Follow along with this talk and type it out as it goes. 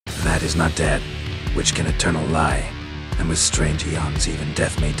that is not dead, which can eternal lie, and with strange eons even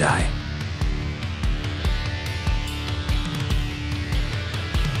death may die.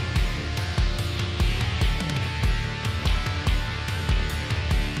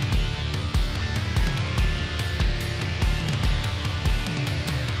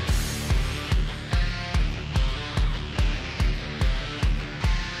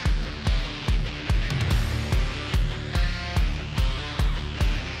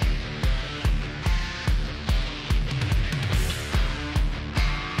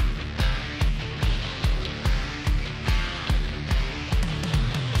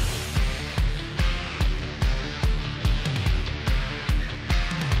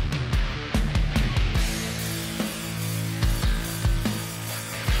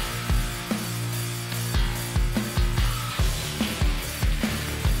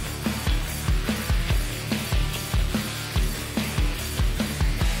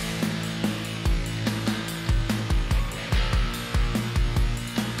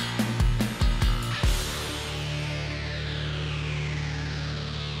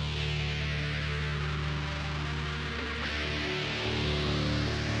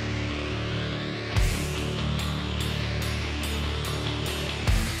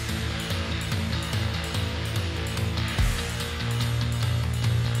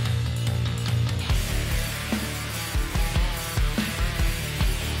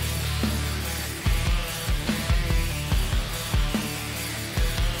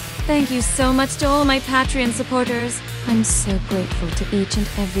 Thank you so much to all my Patreon supporters. I'm so grateful to each and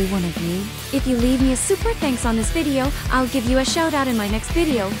every one of you. If you leave me a super thanks on this video, I'll give you a shout out in my next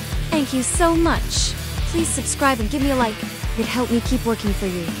video. Thank you so much. Please subscribe and give me a like. It helped me keep working for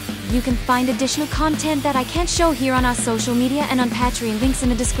you. You can find additional content that I can't show here on our social media and on Patreon, links in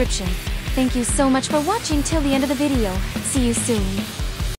the description. Thank you so much for watching till the end of the video. See you soon.